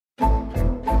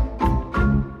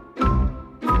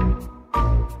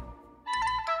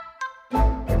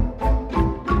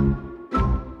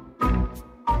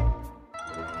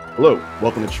Hello,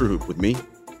 welcome to True Hoop with me,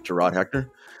 Gerard Hector.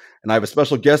 And I have a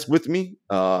special guest with me.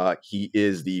 He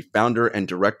is the founder and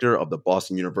director of the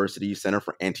Boston University Center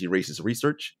for Anti-Racist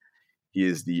Research. He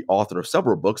is the author of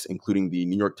several books, including the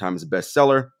New York Times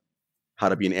bestseller, How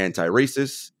to Be an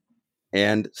Anti-Racist,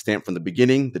 and Stamped from the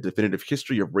Beginning, The Definitive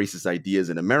History of Racist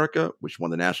Ideas in America, which won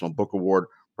the National Book Award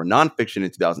for Nonfiction in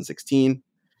 2016.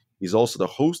 He's also the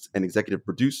host and executive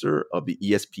producer of the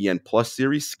ESPN Plus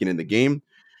series, Skin in the Game,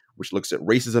 which looks at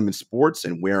racism in sports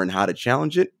and where and how to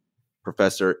challenge it.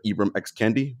 Professor Ibram X.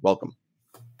 Kendi, welcome.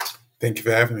 Thank you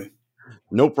for having me.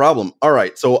 No problem. All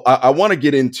right. So I want to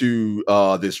get into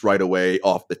this right away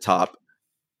off the top.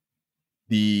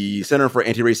 The Center for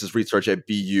Anti-Racist Research at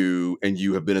BU and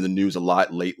you have been in the news a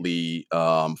lot lately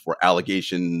for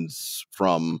allegations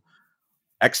from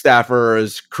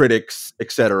ex-staffers, critics,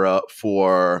 etc.,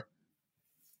 for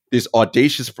this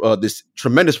audacious, this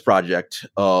tremendous project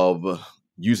of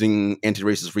using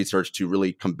anti-racist research to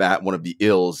really combat one of the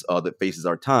ills that faces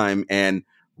our time, and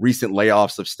recent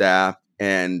layoffs of staff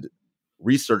and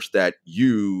research that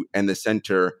you and the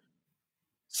center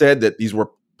said that these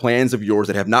were plans of yours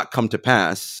that have not come to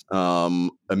pass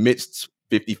amidst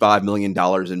 $55 million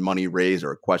in money raised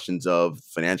or questions of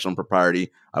financial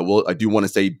impropriety. I do want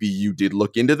to say BU did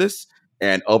look into this,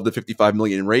 and of the $55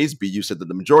 million raised, BU said that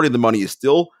the majority of the money is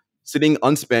still sitting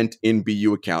unspent in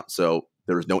BU account. So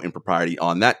there is no impropriety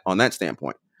on that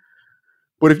standpoint.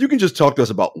 But if you can just talk to us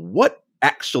about what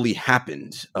actually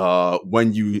happened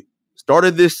when you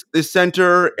started this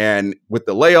center, and with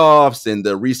the layoffs and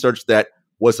the research that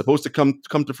was supposed to come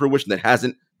to fruition that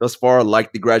hasn't thus far,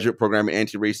 like the graduate program in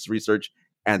anti-racist research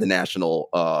and the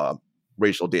National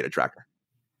Racial Data Tracker.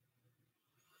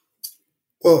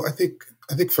 Well, I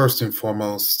think first and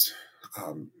foremost,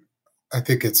 I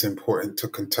think it's important to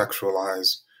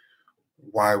contextualize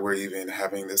why we're even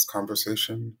having this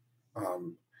conversation.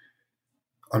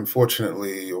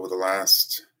 Unfortunately, over the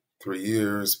last 3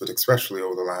 years, but especially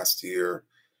over the last year,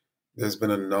 there's been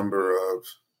a number of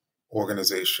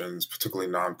organizations,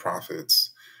 particularly nonprofits,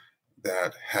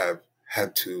 that have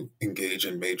had to engage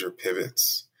in major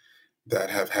pivots,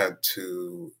 that have had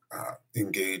to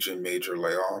engage in major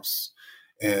layoffs.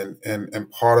 And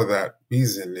part of that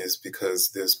reason is because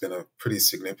there's been a pretty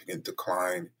significant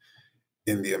decline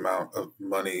in the amount of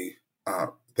money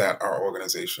that our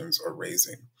organizations are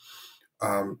raising.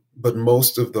 But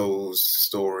most of those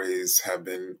stories have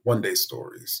been one-day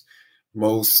stories.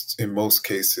 In most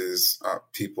cases,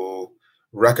 people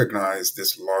recognize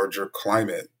this larger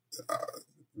climate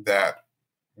that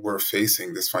we're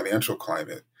facing, this financial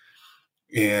climate,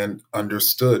 and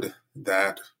understood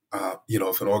that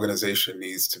if an organization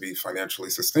needs to be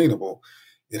financially sustainable,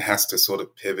 it has to sort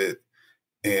of pivot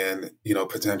and,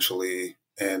 potentially,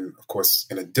 and of course,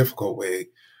 in a difficult way,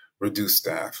 reduce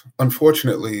staff.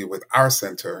 Unfortunately, with our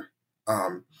center,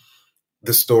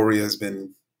 the story has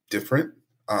been different.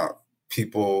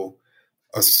 People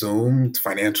assumed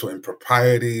financial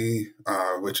impropriety,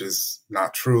 which is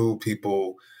not true.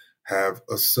 People have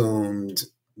assumed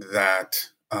that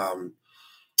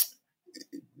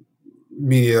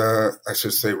media, I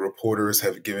should say reporters,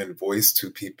 have given voice to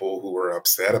people who were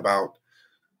upset about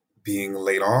being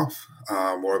laid off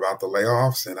or about the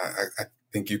layoffs. And I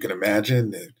think you can imagine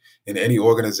that in any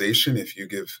organization, if you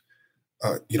give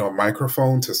a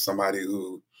microphone to somebody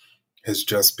who has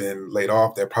just been laid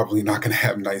off, they're probably not going to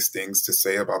have nice things to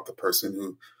say about the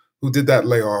person who did that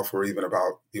layoff, or even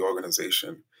about the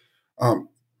organization.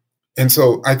 And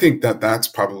so I think that that's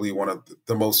probably one of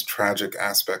the most tragic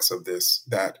aspects of this,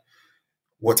 that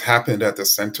what's happened at the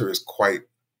center is quite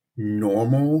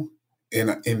normal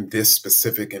in this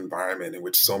specific environment in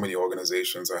which so many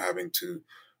organizations are having to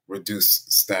reduce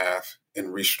staff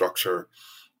and restructure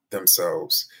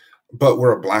themselves. But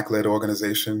we're a Black-led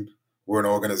organization. We're an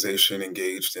organization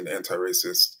engaged in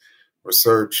anti-racist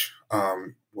research.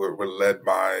 We're led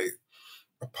by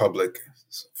a public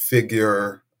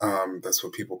figure. That's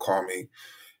what people call me.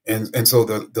 And so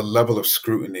the level of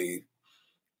scrutiny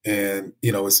and,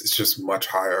 it's just much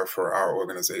higher for our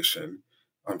organization,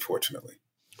 unfortunately.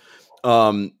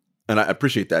 And I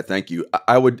appreciate that. Thank you.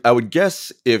 I would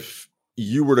guess if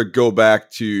you were to go back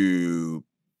to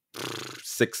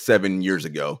 6-7 years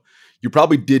ago, you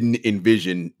probably didn't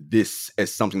envision this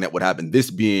as something that would happen.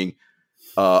 This being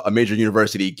a major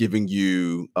university giving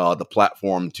you the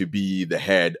platform to be the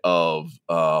head of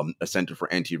a Center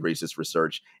for Anti-Racist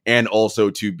Research, and also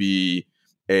to be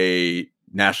a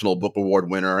National Book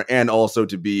Award winner, and also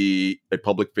to be a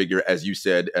public figure, as you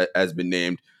said, has been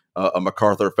named a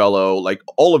MacArthur Fellow, like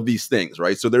all of these things,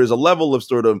 right? So there's a level of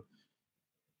sort of,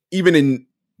 even in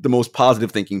the most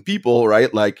positive thinking people,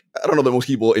 right? Like, I don't know that most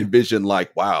people envision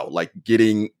like, wow, like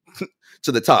getting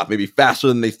to the top, maybe faster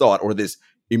than they thought, or this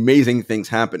amazing things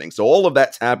happening. So all of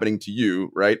that's happening to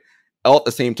you, right? All at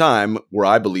the same time, where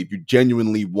I believe you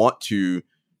genuinely want to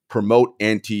promote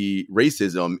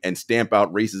anti-racism and stamp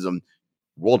out racism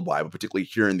worldwide, but particularly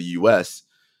here in the US.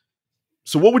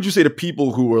 So what would you say to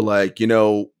people who are like,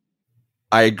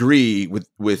 I agree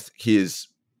with his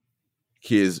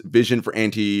vision for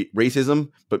anti-racism,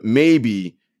 but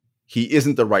maybe he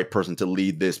isn't the right person to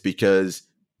lead this because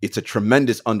it's a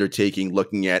tremendous undertaking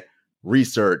looking at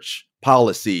research,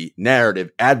 policy,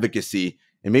 narrative, advocacy,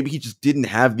 and maybe he just didn't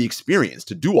have the experience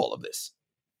to do all of this.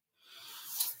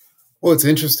 Well, it's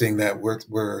interesting that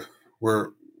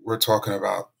we're talking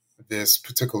about this,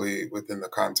 particularly within the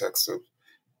context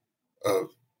of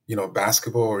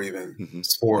basketball or even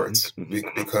sports,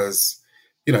 because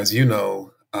as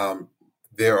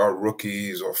there are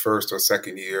rookies or first or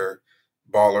second year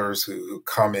ballers who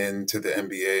come into the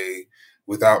NBA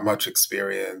without much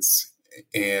experience,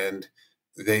 and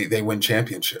they win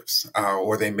championships,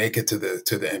 or they make it to the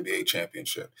NBA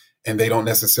championship, and they don't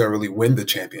necessarily win the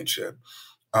championship,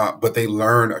 but they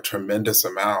learn a tremendous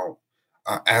amount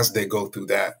as they go through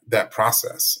that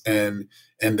process, and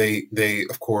they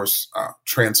of course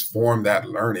transform that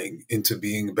learning into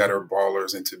being better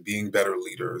ballers, into being better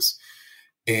leaders,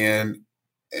 and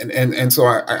so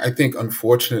I think,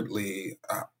 unfortunately,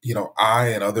 I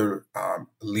and other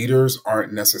leaders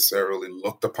aren't necessarily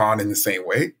looked upon in the same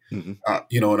way. In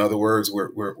other words,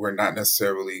 we're not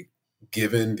necessarily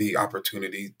given the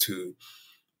opportunity to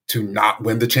not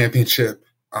win the championship,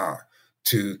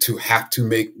 to have to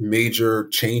make major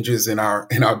changes in our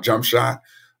jump shot,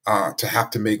 to have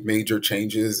to make major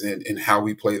changes in how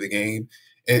we play the game,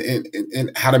 and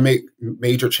how to make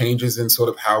major changes in sort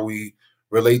of how we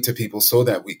relate to people so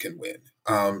that we can win.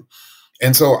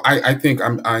 And so I think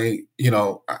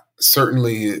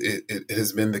certainly it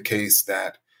has been the case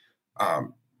that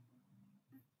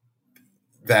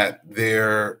that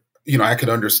there, I could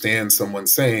understand someone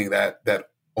saying that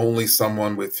only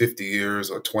someone with 50 years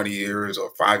or 20 years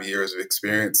or 5 years of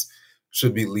experience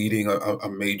should be leading a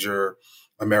major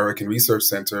American research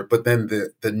center. But then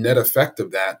the net effect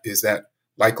of that is that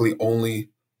likely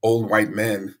only old white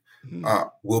men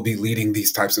will be leading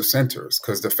these types of centers,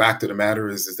 because the fact of the matter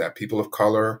is that people of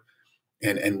color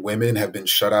and women have been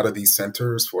shut out of these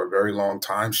centers for a very long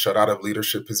time, shut out of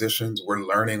leadership positions. We're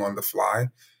learning on the fly.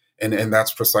 And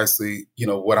that's precisely,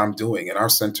 what I'm doing. And our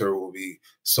center will be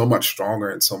so much stronger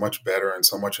and so much better and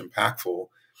so much impactful,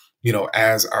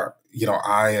 as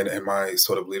I and my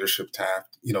sort of leadership staff,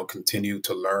 continue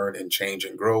to learn and change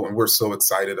and grow. And we're so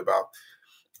excited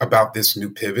about this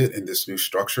new pivot and this new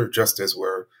structure, just as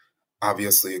we're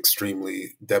obviously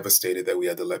extremely devastated that we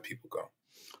had to let people go.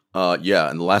 Yeah.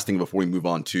 And the last thing before we move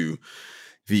on to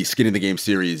the Skin in the Game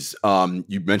series,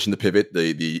 you mentioned the pivot.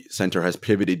 The center has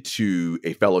pivoted to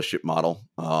a fellowship model,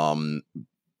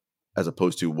 as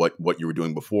opposed to what you were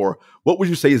doing before. What would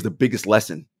you say is the biggest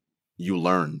lesson you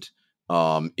learned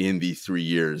in these 3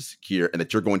 years here, and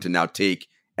that you're going to now take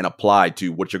and apply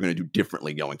to what you're going to do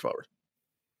differently going forward?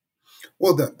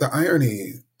 Well, the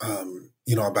irony,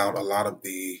 about a lot of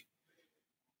the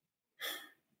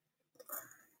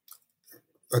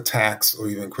attacks or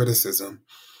even criticism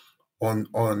on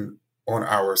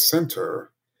our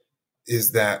center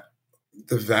is that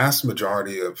the vast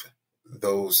majority of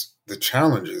the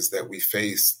challenges that we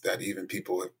face, that even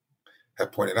people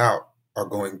have pointed out, are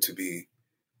going to be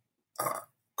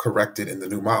corrected in the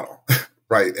new model,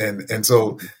 right? And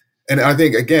so, and I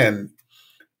think, again,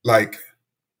 like,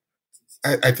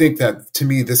 I think that, to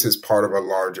me, this is part of a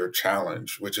larger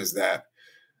challenge, which is that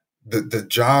the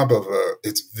job of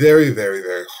it's very, very,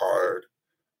 very hard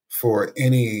for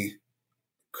any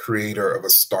creator of a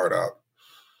startup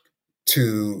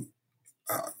to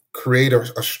create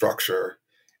a structure,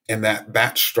 and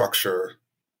that structure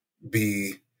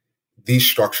be the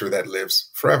structure that lives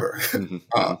forever,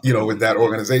 with that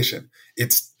organization.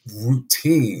 It's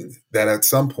routine that at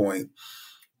some point,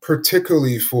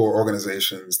 particularly for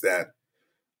organizations that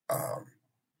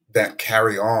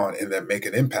carry on and that make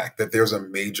an impact, that there's a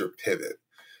major pivot.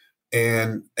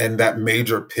 And that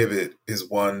major pivot is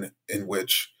one in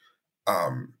which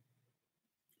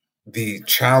the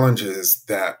challenges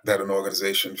that an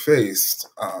organization faced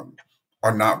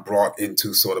are not brought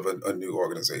into sort of a new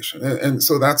organization. And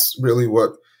so that's really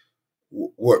what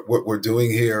we're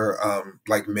doing here.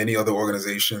 Like many other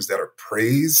organizations that are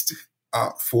praised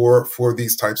for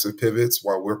these types of pivots,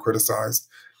 while we're criticized.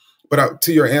 But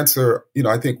to your answer,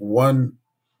 I think one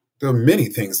there are many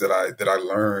things that I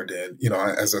learned, and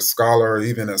as a scholar,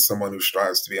 even as someone who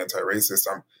strives to be anti-racist,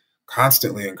 I'm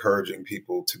constantly encouraging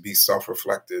people to be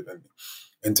self-reflective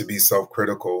and to be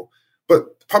self-critical.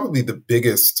 But probably the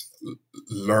biggest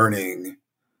learning,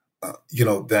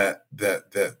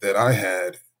 that I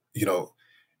had,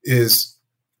 is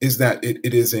that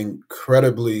it is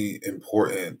incredibly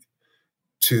important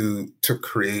to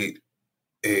create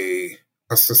a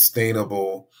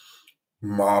sustainable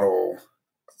model,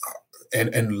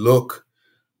 and look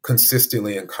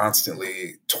consistently and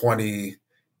constantly 20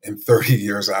 and 30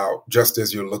 years out, just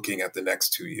as you're looking at the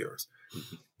next 2 years.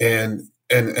 Mhm.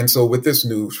 And so with this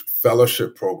new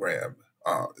fellowship program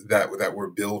that we're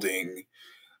building,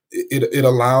 it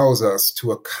allows us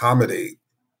to accommodate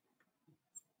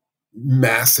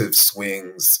massive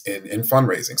swings in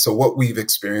fundraising. So what we've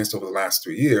experienced over the last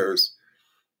 3 years,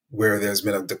 where there's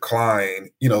been a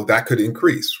decline, that could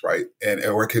increase, right?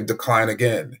 Or it could decline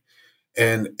again.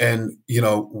 And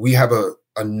we have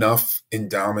enough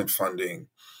endowment funding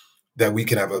that we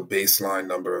can have a baseline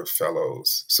number of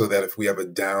fellows, so that if we have a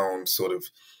down sort of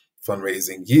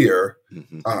fundraising year,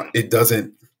 Mhm. it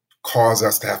doesn't cause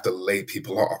us to have to lay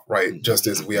people off, right? Mhm. Just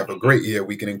as we have a great year,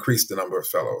 we can increase the number of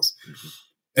fellows.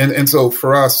 Mhm. And so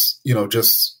for us,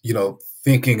 just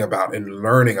thinking about and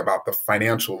learning about the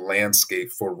financial landscape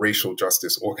for racial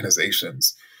justice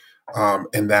organizations,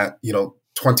 and that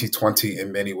 2020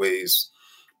 in many ways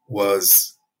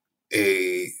was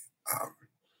a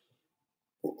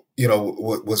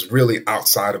was really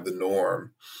outside of the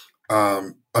norm.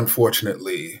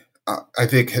 Unfortunately, I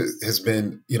think has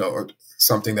been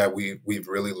something that we've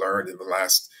really learned in the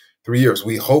last 3 years.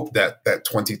 We hope that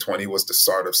 2020 was the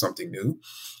start of something new,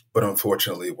 but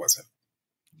unfortunately, it wasn't.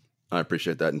 I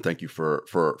appreciate that, and thank you for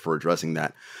addressing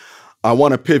that. I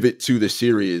want to pivot to the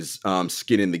series,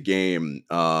 Skin in the Game.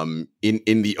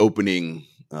 In the opening,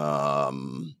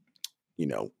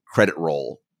 credit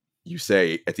roll, you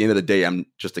say, "At the end of the day, I'm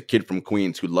just a kid from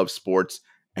Queens who loves sports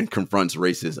and confronts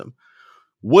racism."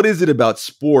 What is it about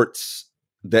sports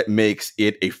that makes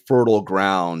it a fertile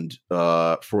ground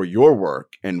for your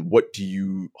work, and what do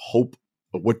you hope,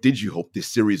 or what did you hope this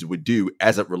series would do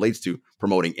as it relates to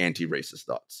promoting anti-racist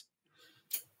thoughts?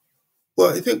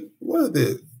 Well, I think one of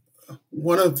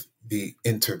the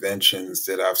interventions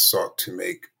that I've sought to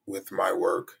make with my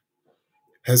work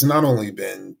has not only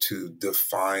been to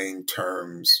define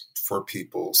terms for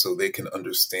people so they can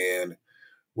understand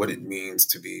what it means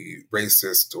to be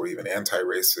racist or even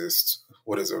anti-racist,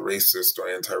 what is a racist or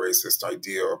anti-racist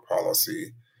idea or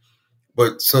policy,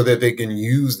 but so that they can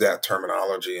use that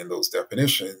terminology and those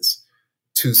definitions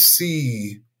to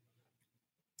see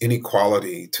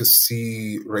inequality, to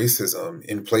see racism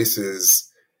in places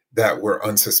that were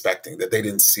unsuspecting, that they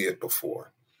didn't see it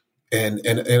before. And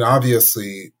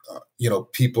obviously,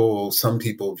 some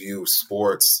people view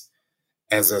sports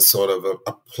as a sort of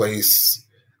a place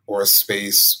or a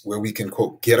space where we can,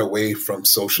 quote, get away from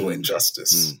social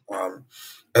injustice,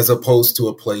 as opposed to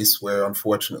a place where,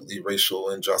 unfortunately, racial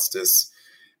injustice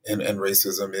and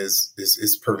racism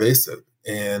is pervasive.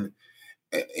 And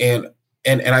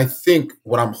I think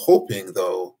what I'm hoping,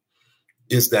 though,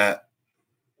 is that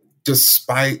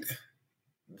despite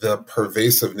the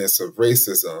pervasiveness of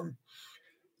racism,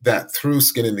 that through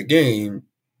Skin in the Game,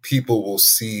 people will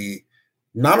see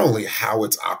not only how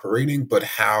it's operating, but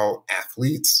how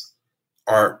athletes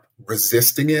are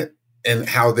resisting it, and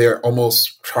how they're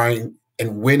almost trying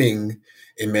and winning,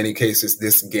 in many cases,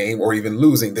 this game, or even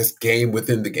losing this game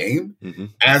within the game,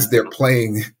 as they're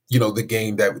playing, the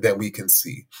game that we can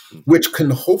see, which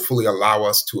can hopefully allow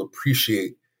us to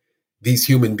appreciate these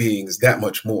human beings that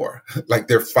much more. Like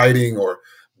they're fighting or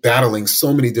battling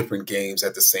so many different games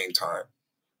at the same time.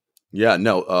 Yeah,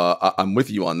 no, I'm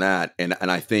with you on that, and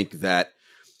I think that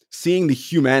seeing the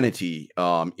humanity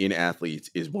in athletes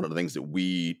is one of the things that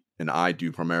we and I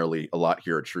do primarily a lot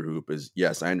here at True Hoop. Is,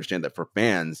 yes, I understand that for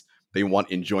fans, they want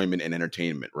enjoyment and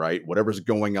entertainment, right? Whatever's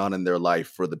going on in their life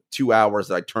for the 2 hours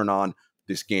that I turn on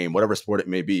this game, whatever sport it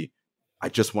may be, I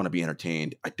just want to be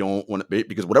entertained. I don't want to be,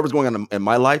 because whatever's going on in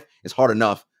my life is hard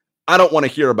enough. I don't want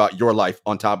to hear about your life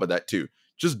on top of that too.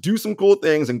 Just do some cool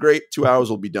things, and great, 2 hours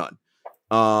will be done.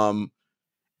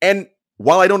 And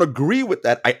while I don't agree with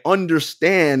that, I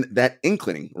understand that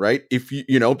inclining, right? If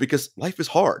because life is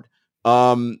hard.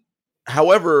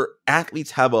 However,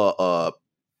 athletes have a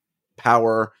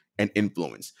power and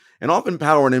influence, and often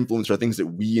power and influence are things that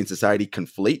we in society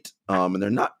conflate, and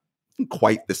they're not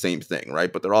quite the same thing,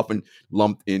 right? But they're often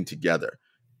lumped in together.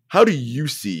 How do you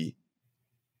see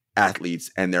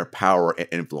athletes and their power and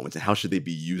influence, and how should they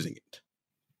be using it?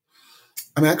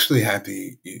 I'm actually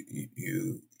happy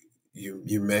you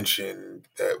you mentioned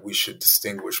that we should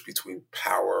distinguish between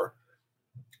power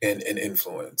and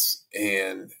influence,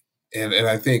 and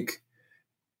I think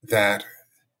that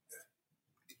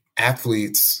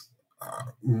athletes,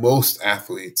 most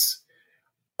athletes,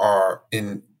 are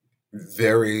in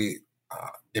very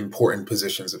important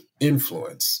positions of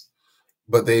influence,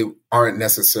 but they aren't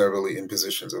necessarily in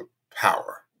positions of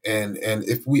power. And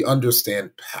if we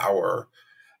understand power,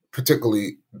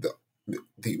 particularly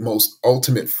the most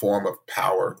ultimate form of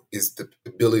power is the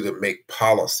ability to make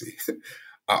policy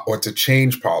or to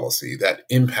change policy that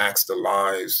impacts the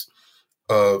lives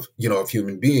of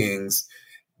human beings,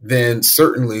 then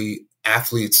certainly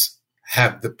athletes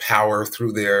have the power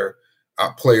through their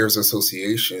players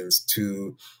associations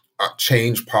to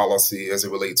change policy as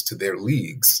it relates to their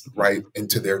leagues, right, and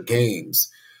to their games.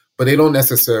 But they don't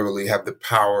necessarily have the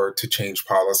power to change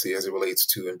policy as it relates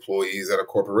to employees at a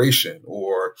corporation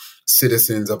or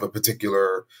citizens of a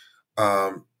particular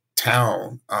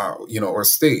town, or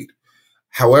state.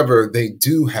 However, they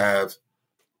do have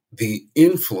the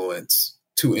influence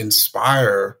to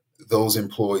inspire those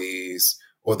employees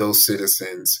or those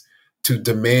citizens to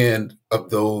demand of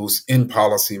those in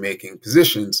policymaking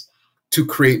positions to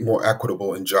create more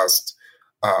equitable and just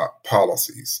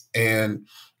policies. And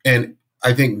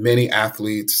I think many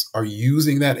athletes are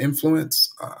using that influence.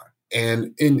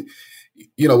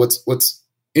 What's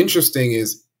interesting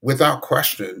is, without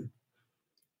question,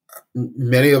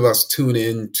 many of us tune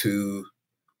into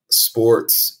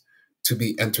sports to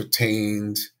be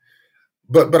entertained.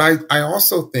 But I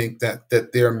also think that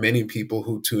there are many people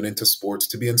who tune into sports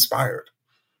to be inspired.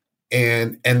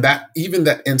 And that even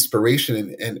that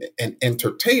inspiration and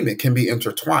entertainment can be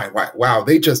intertwined. Wow,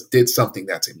 they just did something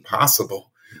that's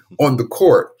impossible on the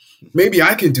court. Maybe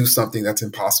I can do something that's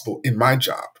impossible in my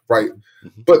job, right?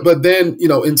 But then,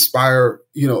 inspire,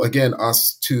 again,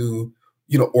 us to,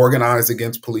 organize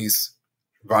against police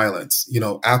violence.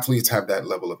 Athletes have that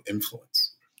level of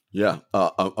influence. Yeah.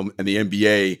 And the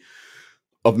NBA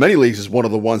of many leagues is one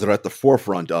of the ones that are at the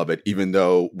forefront of it, even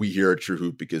though we here at True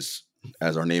Hoop, because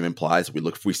as our name implies,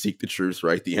 we seek the truth,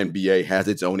 right? The NBA has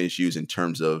its own issues in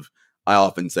terms of, I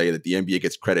often say that the NBA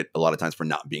gets credit a lot of times for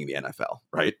not being the NFL,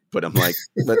 right? But I'm like,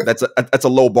 that's a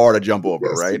low bar to jump over,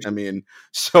 yes, right? I mean,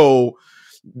 so,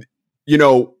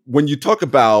 when you talk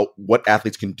about what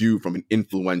athletes can do from an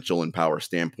influential and power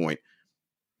standpoint,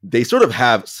 they sort of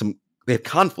they have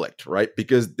conflict, right?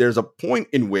 Because there's a point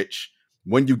in which,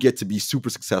 when you get to be super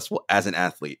successful as an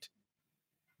athlete,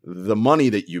 the money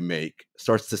that you make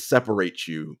starts to separate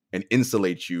you and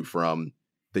insulate you from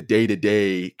the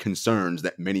day-to-day concerns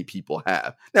that many people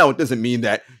have. Now, it doesn't mean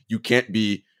that you can't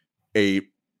be a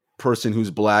person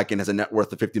who's Black and has a net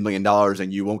worth of $50 million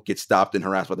and you won't get stopped and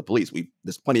harassed by the police.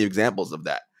 There's plenty of examples of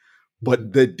that.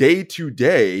 But the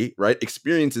day-to-day, right,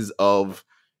 experiences of,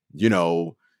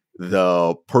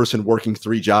 the person working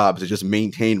 3 jobs to just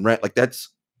maintain rent, like that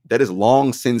is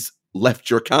long since left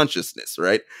your consciousness,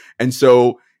 right? And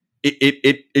so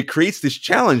it creates this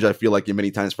challenge, I feel like, in many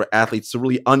times for athletes to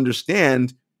really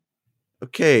understand,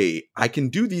 okay, I can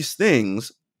do these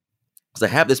things because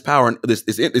I have this power and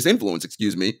this influence,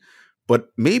 but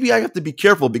maybe I have to be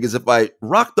careful, because if I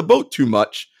rock the boat too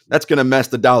much, that's going to mess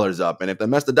the dollars up. And if I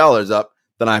mess the dollars up,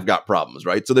 then I've got problems,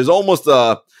 right? So there's almost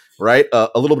a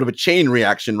little bit of a chain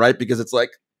reaction, right? Because it's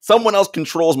like someone else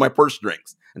controls my purse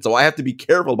strings. And so I have to be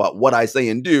careful about what I say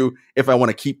and do if I want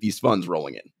to keep these funds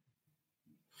rolling in.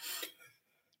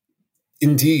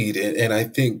 Indeed. And I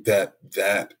think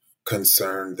that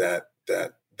concern that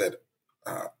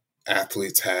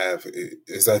athletes have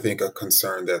is, I think, a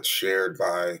concern that's shared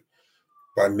by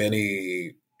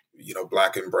many,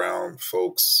 Black and brown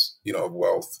folks, of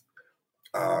wealth,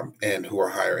 and who are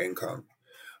higher income.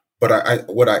 But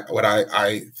what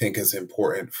I think is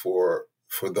important for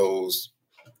those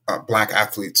Black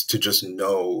athletes to just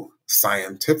know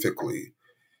scientifically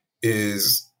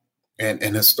is, and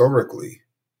historically,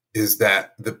 is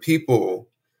that the people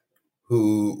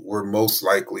who were most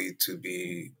likely to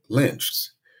be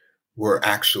lynched were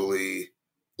actually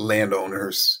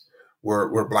landowners,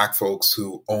 were Black folks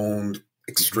who owned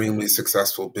extremely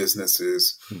successful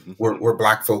businesses, were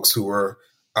Black folks who were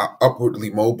upwardly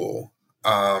mobile,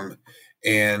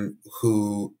 and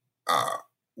who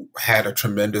had a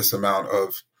tremendous amount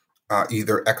of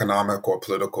either economic or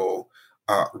political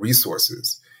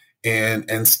resources.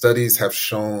 And studies have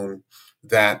shown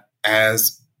that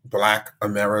as Black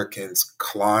Americans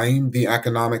climb the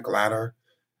economic ladder,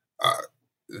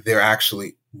 they're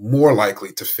actually more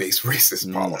likely to face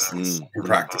racist policies and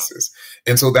practices.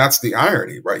 And so that's the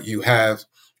irony, right? You have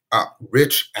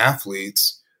rich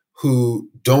athletes who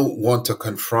don't want to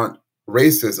confront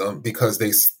racism because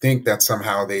they think that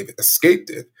somehow they've escaped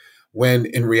it, when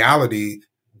in reality,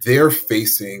 they're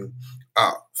facing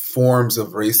forms of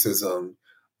racism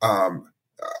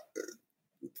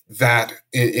that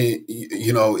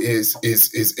is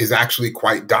actually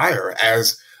quite dire,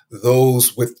 as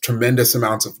those with tremendous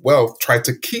amounts of wealth try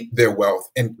to keep their wealth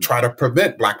and try to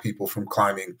prevent Black people from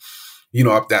climbing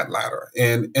up that ladder.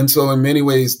 And so in many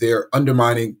ways, they're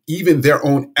undermining even their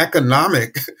own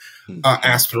economic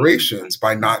aspirations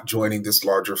by not joining this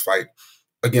larger fight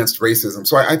against racism.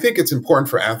 So I think it's important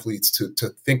for athletes to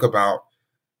think about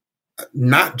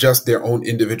not just their own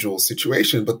individual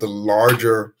situation, but the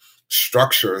larger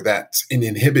structure that's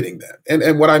inhibiting them.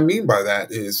 And what I mean by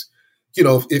that is,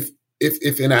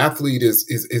 if an athlete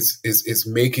is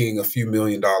making a few $1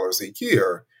 million a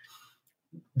year,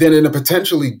 then in a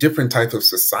potentially different type of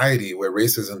society where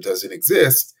racism doesn't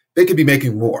exist, they could be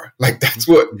making more. Like that's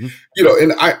what,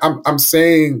 and I'm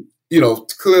saying,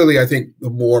 clearly I think the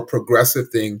more progressive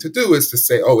thing to do is to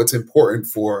say, oh, it's important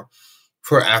for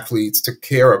athletes to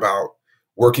care about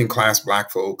working class Black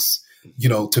folks,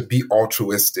 to be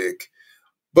altruistic.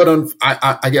 But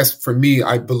I guess for me,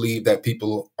 I believe that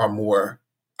people are more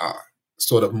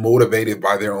sort of motivated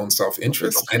by their own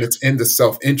self-interest, and it's in the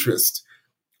self-interest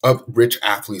of rich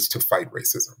athletes to fight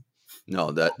racism.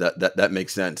 No, that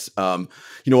makes sense. A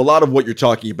lot of what you're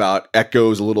talking about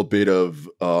echoes a little bit of,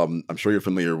 I'm sure you're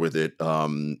familiar with it.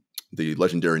 The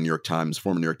legendary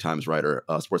former New York Times writer,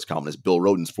 sports columnist, Bill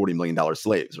Rhoden's $40 million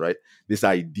slaves, right? This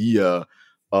idea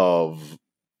of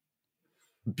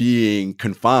being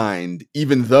confined,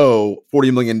 even though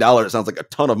 $40 million sounds like a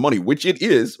ton of money, which it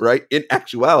is, right? In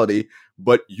actuality,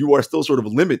 but you are still sort of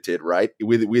limited, right?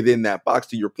 Within that box.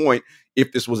 To your point,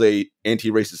 if this was a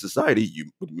anti-racist society, you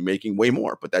would be making way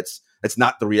more, but that's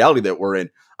not the reality that we're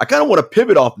in. I kind of want to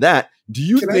pivot off that. Do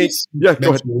you think? Yeah, go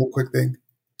ahead. One quick thing.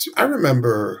 I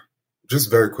remember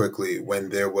just very quickly when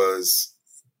there was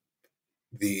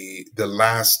the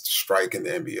last strike in the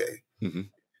NBA. Mm-hmm.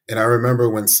 And I remember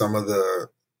when some of the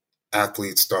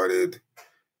athletes started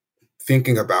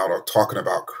thinking about or talking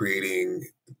about creating,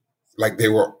 like they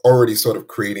were already sort of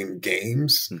creating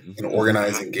games and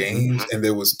organizing games. And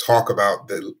there was talk about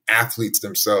the athletes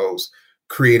themselves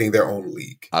creating their own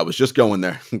league. I was just going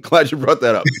there. I'm glad you brought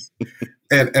that up.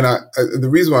 and the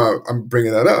reason why I'm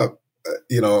bringing that up,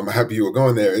 I'm happy you were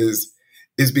going there, is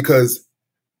because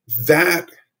that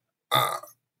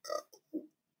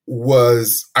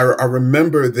I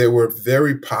remember there were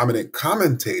very prominent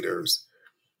commentators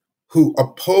who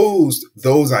opposed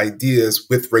those ideas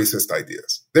with racist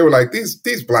ideas. They were like,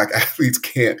 these Black athletes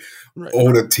can't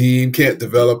own a team, can't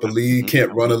develop a league,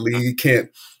 can't run a league, can't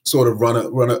sort of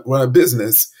run a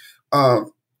business.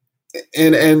 And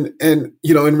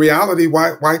in reality,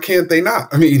 why can't they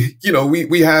not? I mean,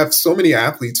 we have so many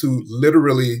athletes who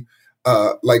literally,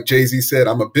 like Jay-Z said,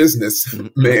 I'm a business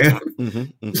man.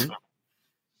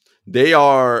 They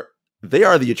are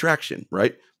the attraction,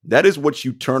 right? That is what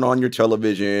you turn on your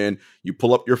television, you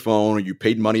pull up your phone, or you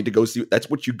paid money to go see. That's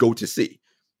what you go to see.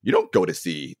 You don't go to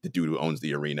see the dude who owns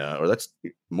the arena, or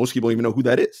most people don't even know who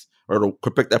that is, or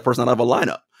to pick that person out of a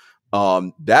lineup.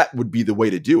 That would be the way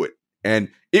to do it. And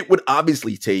it would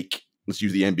obviously take, let's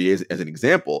use the NBA as an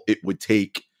example, it would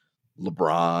take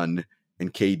LeBron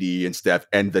and KD and Steph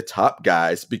and the top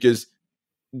guys, because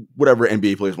whatever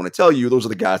NBA players want to tell you, those are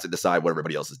the guys that decide what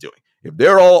everybody else is doing. If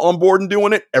they're all on board and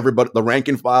doing it, everybody, the rank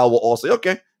and file will all say,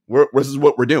 okay, this is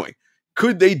what we're doing.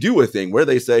 Could they do a thing where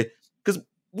they say, because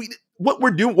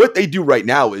what they do right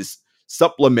now is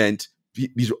supplement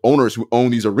these owners who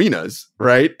own these arenas,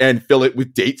 right? And fill it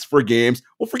with dates for games.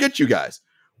 Well, forget you guys.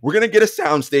 We're going to get a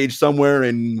soundstage somewhere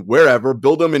and wherever,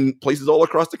 build them in places all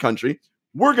across the country.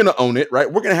 We're going to own it, right?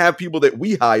 We're going to have people that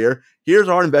we hire. Here's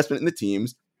our investment in the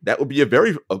teams. That would be a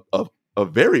very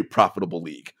profitable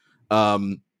league.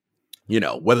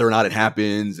 Whether or not it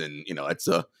happens. And, it's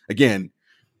again,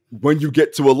 when you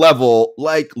get to a level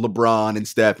like LeBron and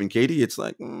Steph and KD, it's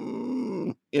like,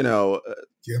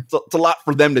 it's a lot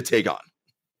for them to take on.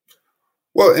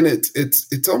 Well, and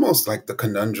it's almost like the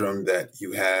conundrum that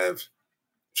you have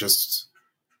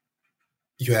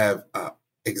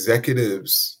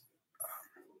executives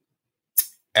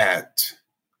at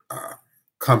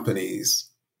companies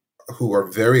who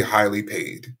are very highly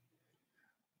paid,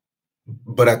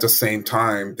 but at the same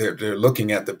time, they're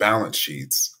looking at the balance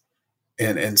sheets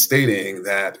and stating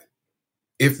that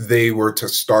if they were to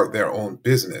start their own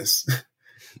business,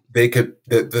 they could,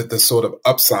 the sort of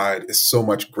upside is so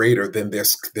much greater than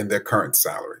their current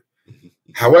salary.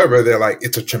 However, they're like,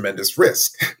 it's a tremendous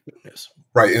risk. Yes.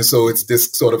 Right. And so it's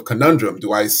this sort of conundrum.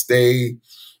 Do I stay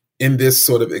in this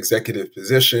sort of executive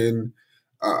position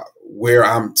where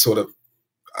I'm sort of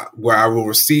where I will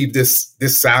receive this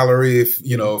salary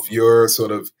if you're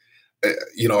sort of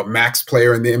a max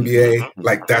player in the NBA,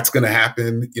 like that's going to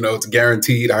happen. It's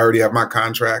guaranteed. I already have my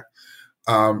contract.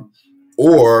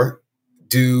 Or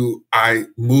do I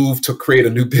move to create a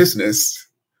new business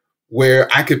where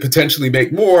I could potentially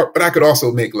make more, but I could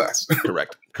also make less?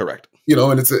 Correct.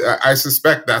 And I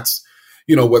suspect that's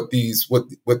what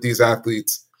these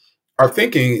athletes are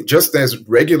thinking, just as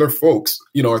regular folks,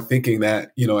 are thinking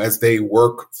that, as they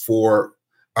work for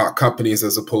companies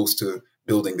as opposed to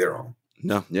building their own.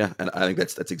 No, yeah, and I think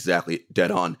that's exactly dead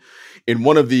on. In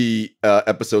one of the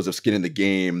episodes of Skin in the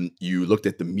Game, you looked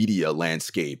at the media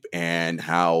landscape and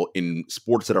how in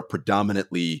sports that are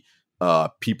predominantly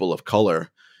people of color,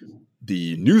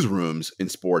 the newsrooms in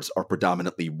sports are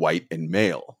predominantly white and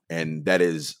male, and that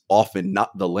is often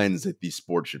not the lens that these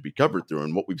sports should be covered through.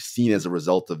 And what we've seen as a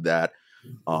result of that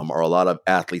are a lot of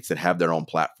athletes that have their own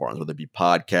platforms, whether it be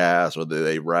podcasts or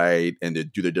they write and they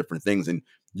do their different things. And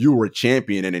you were a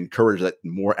champion and encouraged that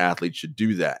more athletes should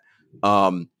do that.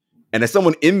 And as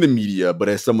someone in the media, but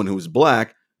as someone who's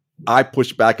Black, I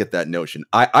push back at that notion.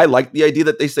 I like the idea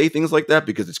that they say things like that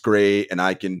because it's great.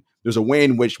 And there's a way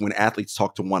in which when athletes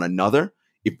talk to one another,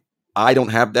 if I don't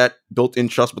have that built-in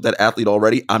trust with that athlete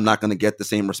already, I'm not going to get the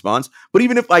same response. But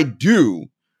even if I do,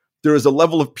 there is a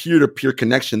level of peer-to-peer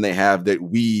connection they have that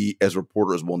we as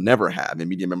reporters will never have and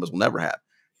media members will never have.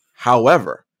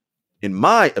 However, in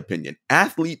my opinion,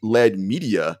 athlete-led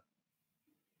media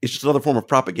is just another form of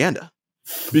propaganda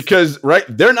because, right,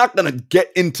 they're not going to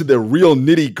get into the real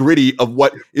nitty-gritty of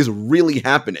what is really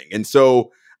happening. And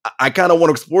so I kind of want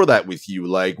to explore that with you.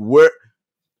 Like,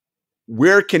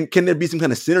 where can there be some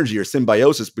kind of synergy or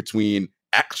symbiosis between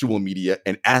actual media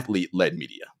and athlete-led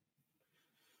media?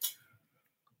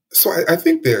 So I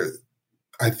think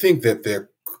that there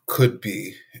could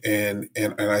be, and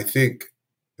I think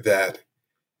that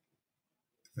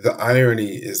the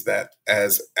irony is that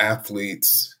as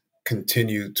athletes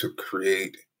continue to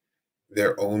create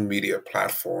their own media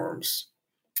platforms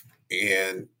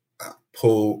and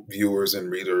pull viewers and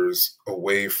readers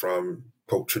away from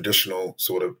traditional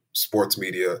sort of sports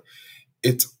media,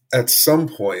 it's at some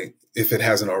point, if it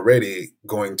hasn't already,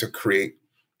 going to create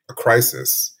a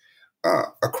crisis.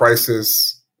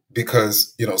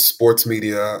 Because sports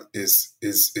media is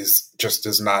just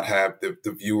does not have the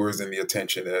viewers and the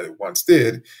attention that it once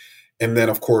did, and then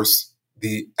of course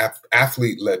the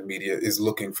athlete-led media is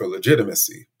looking for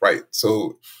legitimacy, right?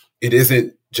 So it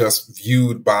isn't just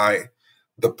viewed by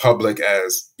the public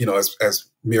as as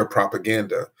mere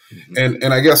propaganda, and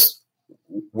I guess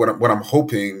what I'm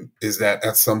hoping is that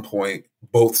at some point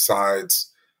both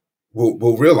sides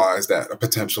will realize that a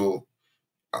potential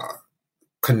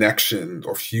connection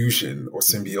or fusion or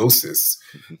symbiosis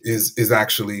is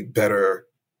actually better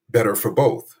for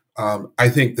both. I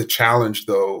think the challenge,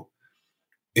 though,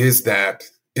 is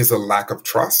a lack of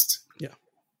trust. Yeah,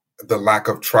 the lack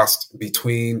of trust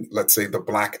between, let's say, the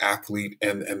Black athlete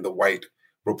and the white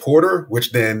reporter.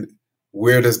 Which then,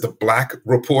 where does the Black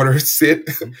reporter sit?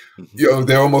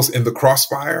 They're almost in the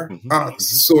crossfire,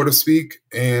 so to speak.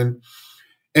 And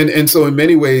so, in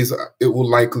many ways, it will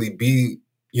likely be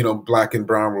Black and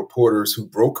brown reporters who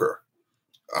broker,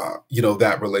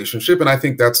 that relationship. And I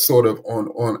think that's sort of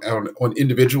on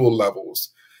individual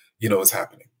levels, is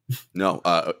happening. No,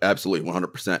 absolutely.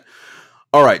 100%.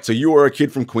 All right. So you are a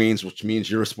kid from Queens, which means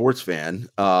you're a sports fan.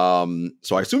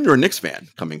 So I assume you're a Knicks fan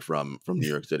coming from New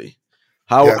York City.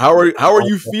 How are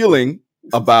you feeling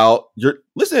about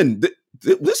listen,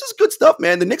 this is good stuff,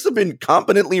 man. The Knicks have been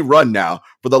competently run now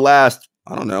for the last,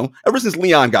 I don't know, ever since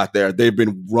Leon got there, they've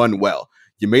been run well.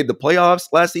 You made the playoffs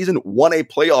last season, won a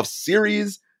playoff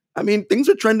series. I mean, things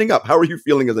are trending up. How are you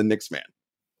feeling as a Knicks fan?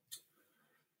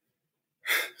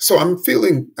 So I'm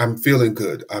feeling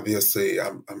good. Obviously,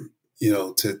 I'm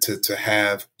to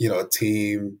have a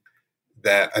team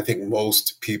that I think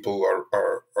most people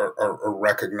are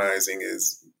recognizing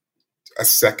is a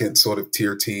second sort of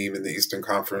tier team in the Eastern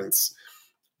Conference.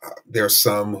 There are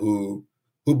some who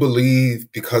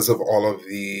believe, because of all of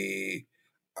the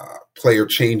player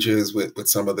changes with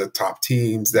some of the top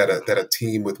teams, that a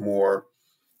team with more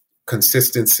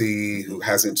consistency, who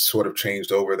hasn't sort of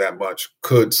changed over that much,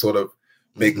 could sort of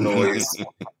make noise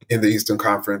in the Eastern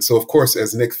Conference. So, of course,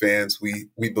 as Knicks fans, we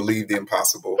believe the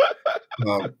impossible.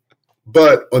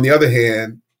 But on the other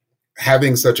hand,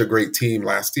 having such a great team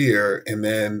last year, and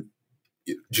then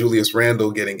Julius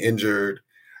Randle getting injured,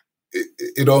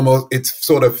 it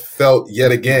sort of felt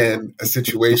yet again a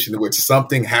situation in which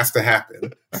something has to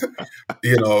happen.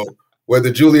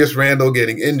 Whether Julius Randle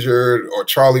getting injured or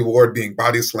Charlie Ward being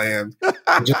body slammed,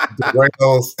 just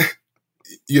derails,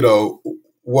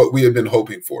 what we have been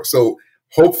hoping for. So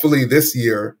hopefully this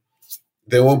year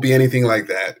there won't be anything like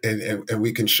that, and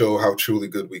we can show how truly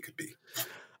good we could be.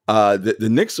 The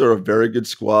Knicks are a very good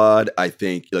squad. I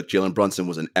think Jalen Brunson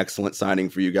was an excellent signing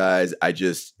for you guys. I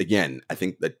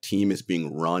think the team is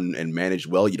being run and managed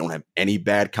well. You don't have any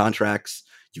bad contracts.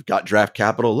 You've got draft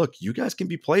capital. Look, you guys can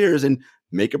be players and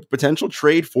make a potential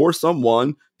trade for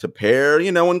someone to pair,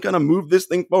 and kind of move this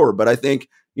thing forward. But I think,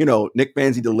 Knick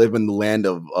fans need to live in the land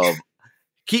of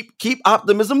keep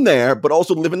optimism there, but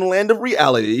also live in the land of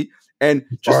reality. And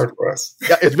just, hard for us.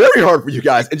 Yeah, it's very hard for you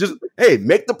guys. And just, hey,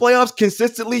 make the playoffs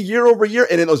consistently year over year.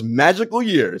 And in those magical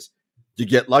years, you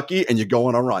get lucky and you go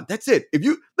on a run. That's it. If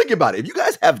you think about it, if you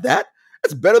guys have that,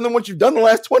 that's better than what you've done the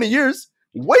last 20 years.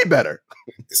 Way better.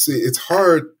 See, it's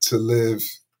hard to live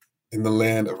in the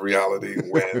land of reality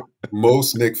when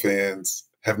most Knick fans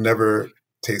have never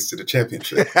tasted a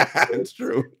championship. That's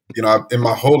true. In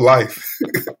my whole life,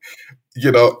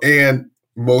 and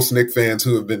most Knick fans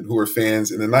who were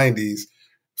fans in the 90s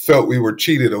felt we were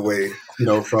cheated away,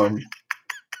 from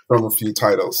a few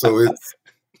titles. So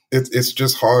it's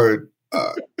just hard.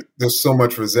 There's so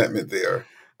much resentment there.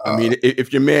 I mean,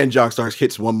 if your man Jock Starks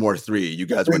hits one more three, you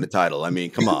guys win the title. I mean,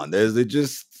 come on. There's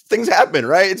just things happen,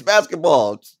 right? It's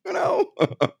basketball,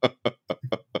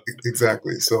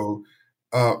 Exactly. So,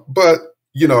 but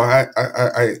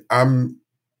I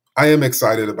am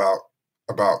excited about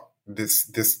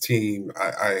this team.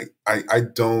 I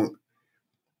don't,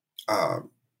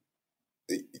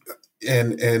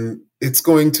 and it's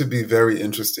going to be very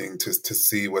interesting to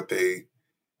see what they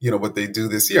do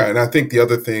this year. And I think the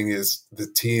other thing is the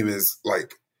team is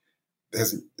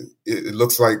it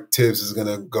looks like Tibbs is going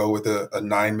to go with a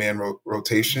 9-man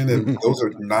rotation, and those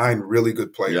are 9 really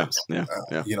good players. Yeah.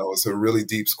 It's a really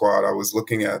deep squad. I was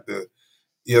looking at the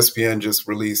ESPN just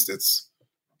released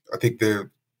I think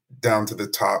they're down to the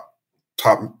top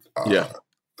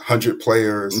 100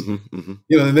 players.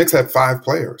 The Knicks had 5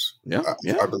 players. I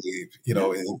believe.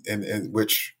 And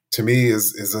which to me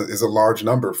is a large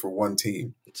number for one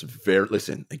team. It's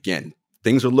listen, again,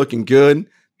 things are looking good.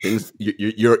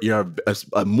 You're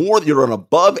an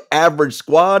above average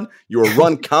squad. You're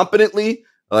run competently.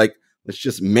 Let's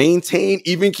just maintain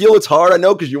even keel. It's hard, I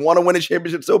know, because you want to win a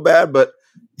championship so bad. But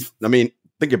I mean,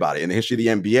 think about it. In the history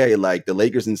of the NBA, the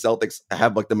Lakers and Celtics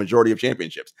have the majority of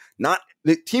championships.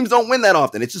 The teams don't win that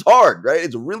often. It's just hard, right?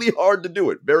 It's really hard to do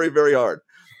it. Very, very hard.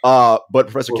 But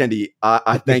Professor Kendi,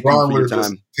 I thank you for your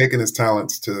time. Taking his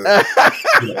talents to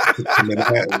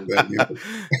Manhattan.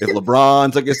 If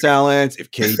LeBron took his talents,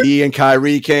 if KD and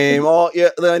Kyrie came,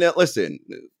 listen,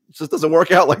 it just doesn't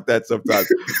work out like that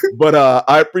sometimes. But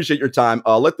I appreciate your time.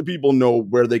 Let the people know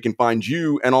where they can find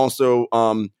you, and also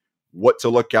what to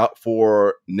look out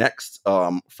for next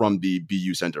from the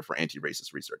BU Center for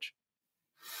Anti-Racist Research.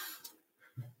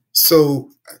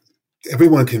 So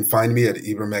everyone can find me at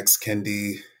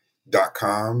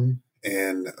IbramXKendi.com,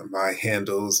 and my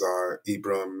handles are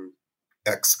Ibram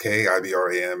XK,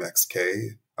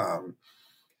 IBRAMXK.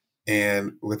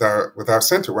 And with our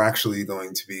center, we're actually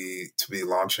going to be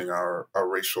launching our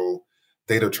racial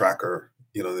data tracker,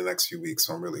 in the next few weeks.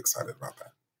 So I'm really excited about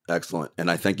that. Excellent.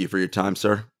 And I thank you for your time,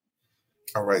 sir.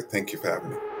 All right. Thank you for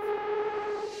having me.